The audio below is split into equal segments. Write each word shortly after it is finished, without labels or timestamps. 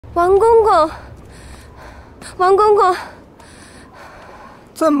王公公，王公公，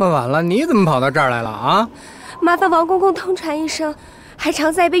这么晚了，你怎么跑到这儿来了啊？麻烦王公公通传一声，还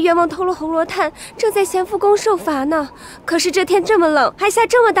常在被冤枉偷了红罗炭，正在咸福宫受罚呢。可是这天这么冷，还下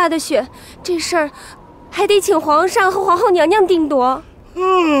这么大的雪，这事儿还得请皇上和皇后娘娘定夺。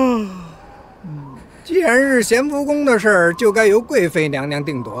既然是咸福宫的事儿，就该由贵妃娘娘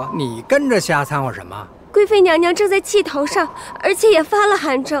定夺，你跟着瞎掺和什么？贵妃娘娘正在气头上，而且也发了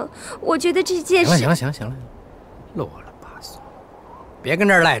寒症。我觉得这件事……行了，啰了吧嗦，别跟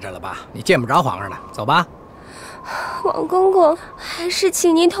这儿赖着了吧，你见不着皇上了，走吧。王公公，还是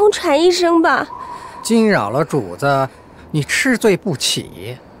请您通传一声吧。惊扰了主子，你吃罪不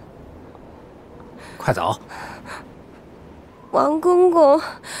起。快走。王公公，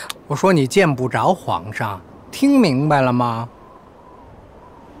我说你见不着皇上，听明白了吗？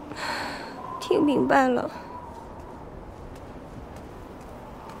听明白了。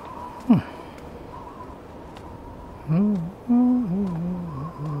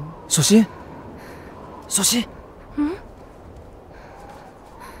小心，小心。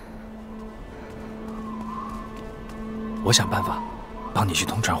我想办法帮你去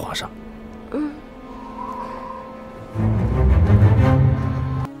通传皇上。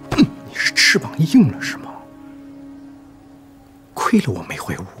你是翅膀硬了是吗？亏了我没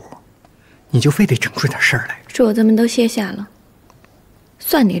回屋，你就非得整出点事儿来。主子们都歇下了，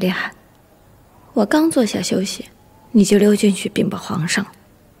算你厉害。我刚坐下休息，你就溜进去禀报皇上。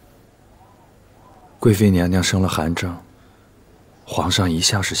贵妃娘娘生了寒症，皇上一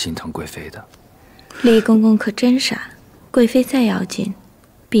向是心疼贵妃的。李公公可真傻，贵妃再要紧，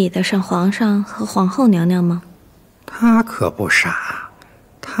比得上皇上和皇后娘娘吗？他可不傻，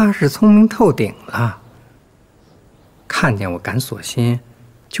他是聪明透顶了。看见我敢锁心，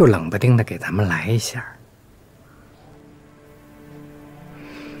就冷不丁的给咱们来一下。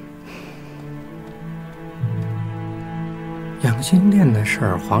养心殿的事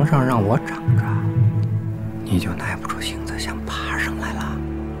儿，皇上让我掌着，你就耐不住性子想爬上来了。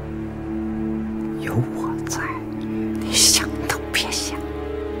有我在，你想都别想。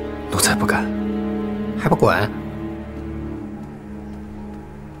奴才不敢。还不滚！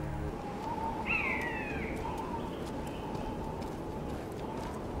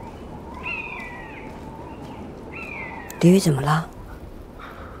李玉怎么了？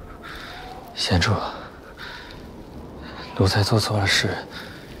贤主，奴才做错了事，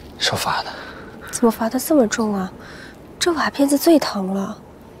受罚的。怎么罚得这么重啊？这瓦片子最疼了。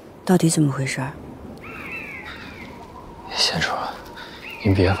到底怎么回事？贤主，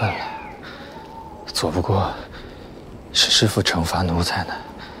您别问了，左不过是师父惩罚奴才呢。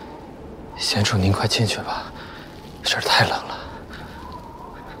贤主，您快进去吧，这儿太冷了。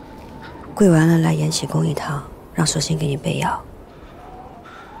跪完了来延禧宫一趟，让锁心给你备药。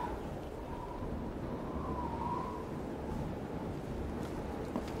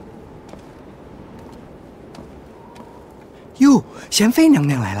哟，贤妃娘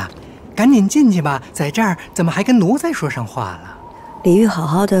娘来了，赶紧进去吧，在这儿怎么还跟奴才说上话了？李玉好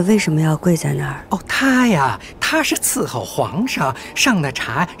好的，为什么要跪在那儿？哦，他呀，他是伺候皇上，上的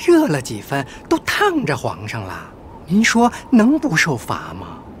茶热了几分，都烫着皇上了。您说能不受罚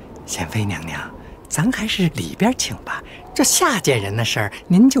吗？贤妃娘娘，咱还是里边请吧，这下贱人的事儿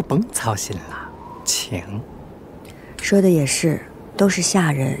您就甭操心了，请。说的也是，都是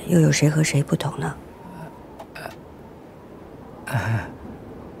下人，又有谁和谁不同呢？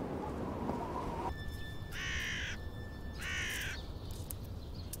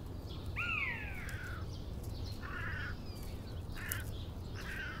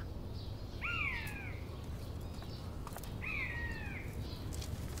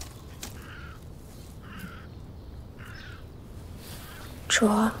主，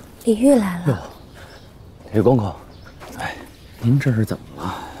李玉来了。李公公，哎，您这是怎么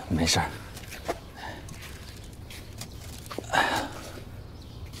了？没事儿。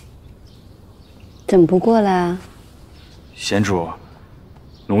怎么不过来啊？贤主，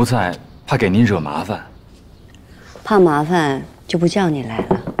奴才怕给您惹麻烦。怕麻烦就不叫你来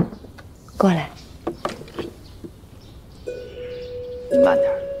了。过来。慢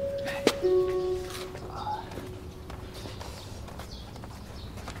点。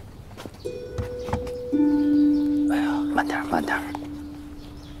哎呀，慢点，慢点。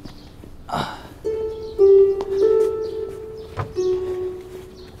啊。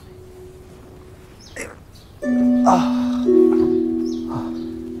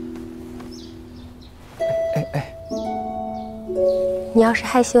你要是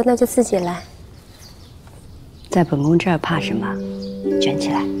害羞，那就自己来。在本宫这儿怕什么？卷起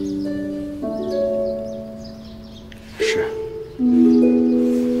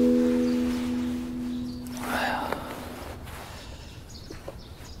来。 。 。 。。。。。。。。。。。。。。。。。。。。。。。。。。。。。。。。。。。。。。。。。。。。。。。。。。。。。。。。。。。。。。。。。。。。。。。。。。。。。。。。。。。。。。。。。。。。。。。。。。。。。。。。。。。。。。。。。。。。。。。。。。。。。。。。。。。。。。。。。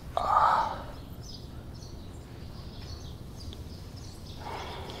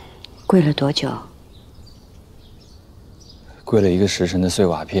跪了多久？跪了1个时辰的碎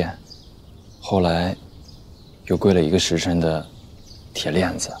瓦片，后来又跪了1个时辰的铁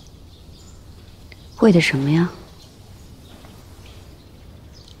链子。为的什么呀？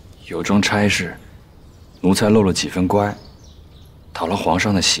有桩差事，奴才漏了几分乖，讨了皇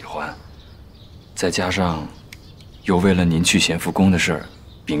上的喜欢，再加上又为了您去咸福宫的事儿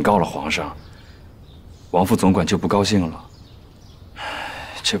禀告了皇上，王副总管就不高兴了。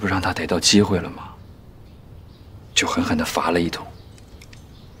这不让他逮到机会了吗？就狠狠地罚了一通。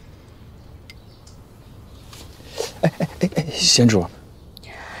贤主，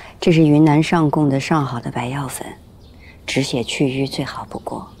这是云南上贡的上好的白药粉，止血祛瘀最好不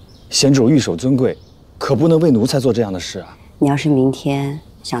过。贤主御守尊贵，可不能为奴才做这样的事啊！你要是明天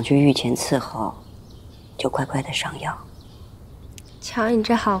想去御前伺候，就乖乖的上药。瞧你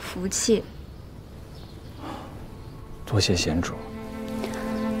这好福气，多谢贤主。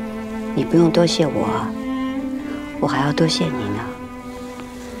你不用多谢我，我还要多谢你呢。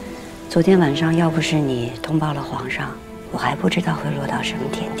昨天晚上要不是你通报了皇上，我还不知道会落到什么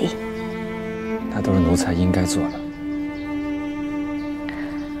田地。那都是奴才应该做的。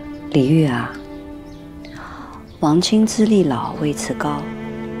李玉啊，王卿资历老，位次高，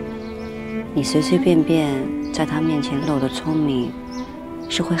你随随便便在他面前露的聪明，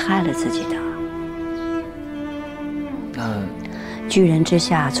是会害了自己的。那居人之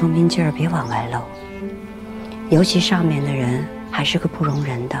下，聪明劲儿别往外露，尤其上面的人还是个不容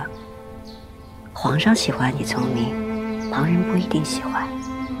人的。皇上喜欢你聪明，旁人不一定喜欢。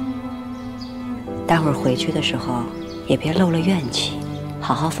待会儿回去的时候，也别露了怨气，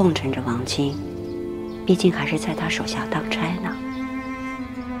好好奉承着王卿，毕竟还是在他手下当差呢。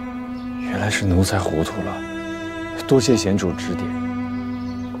原来是奴才糊涂了，多谢贤主指点。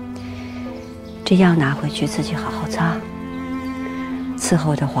这药拿回去自己好好擦。伺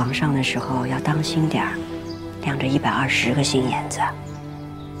候着皇上的时候要当心点儿，亮着120个心眼子。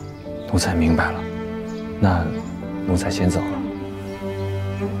奴才明白了，那奴才先走了。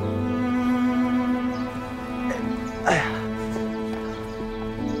哎呀！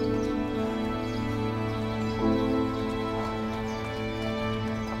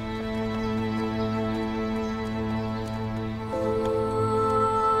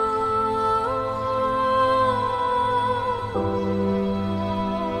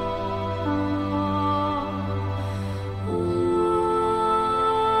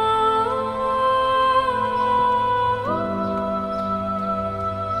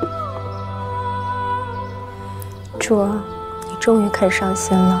主儿，你终于肯上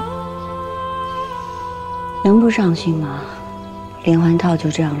心了。能不上心吗？连环套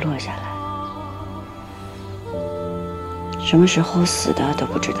就这样落下来，什么时候死的都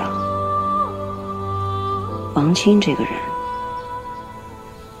不知道。王卿这个人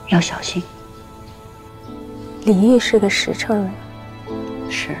要小心。李玉是个实诚人，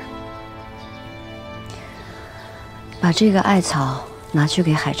是。把这个艾草拿去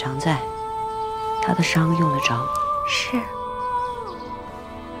给海常在，他的伤用得着。是。